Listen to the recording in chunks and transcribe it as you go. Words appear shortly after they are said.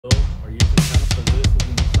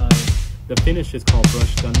The finish is called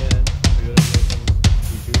brushed gun metal.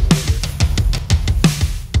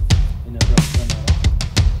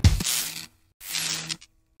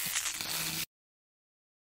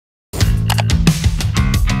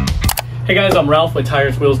 Hey guys, I'm Ralph with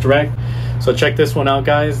Tires Wheels Direct. So check this one out,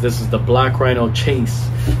 guys. This is the Black Rhino Chase.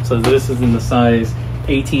 So this is in the size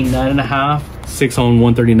 18.9.5, 6 on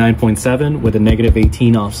 139.7 with a negative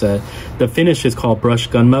 18 offset. The finish is called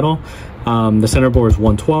brushed gunmetal. The center bore is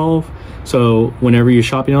 112. So whenever you're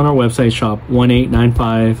shopping on our website, shop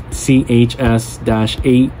 1895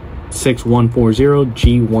 CHS-86140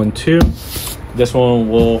 G12. This one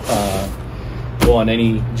will go on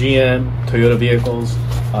any GM, Toyota vehicles,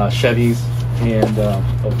 Chevys, and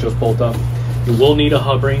they'll just bolt up. You will need a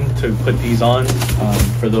hub ring to put these on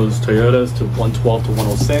for those Toyotas to 112 to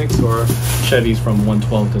 106 or Chevys from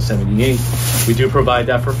 112 to 78. We do provide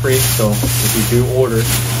that for free, so if you do order,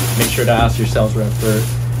 make sure to ask your sales rep for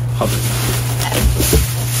hub ring.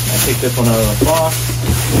 I take this one out of the box.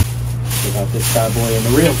 We have this bad boy in the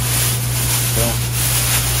rear. So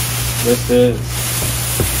this is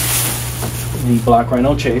the Black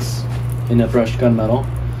Rhino Chase in the brushed gunmetal.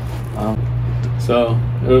 So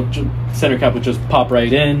center cap would just pop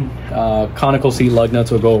right in. Conical seat lug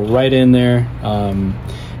nuts will go right in there.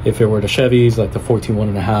 If it were the Chevys, like the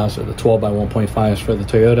 14.1.5s or the 12x1.5s for the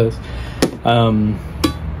Toyotas.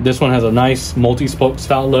 This one has a nice multi-spoke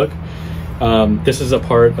style look. This is a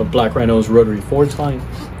part of Black Rhino's rotary forged line,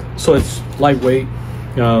 so it's lightweight.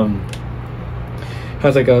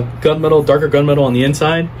 Has like a gunmetal, darker gunmetal on the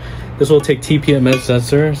inside. This will take TPMS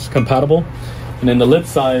sensors compatible, and then the lip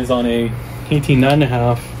size on a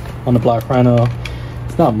 18.9.5 on the Black Rhino,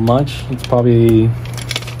 it's not much. It's probably,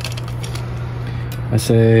 I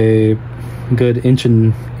say, a good inch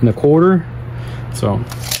and a quarter. So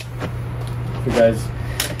if you guys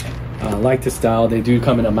like this style, they do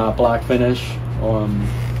come in a matte black finish,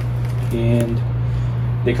 and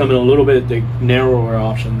they come in a little bit narrower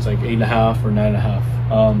options, like 8.5 or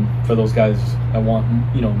 9.5. For those guys that want,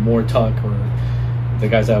 more tuck, or the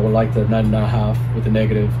guys that would like the 9.5 with the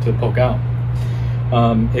negative to poke out.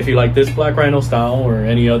 If you like this Black Rhino style or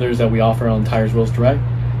any others that we offer on Tires Wheels Direct,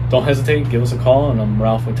 don't hesitate, give us a call, and I'm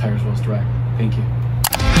Ralph with Tires Wheels Direct. Thank you.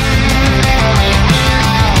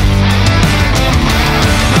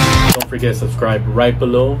 Don't forget to subscribe right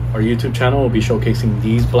below. Our YouTube channel will be showcasing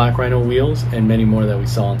these Black Rhino wheels and many more that we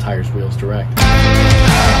sell on Tires Wheels Direct.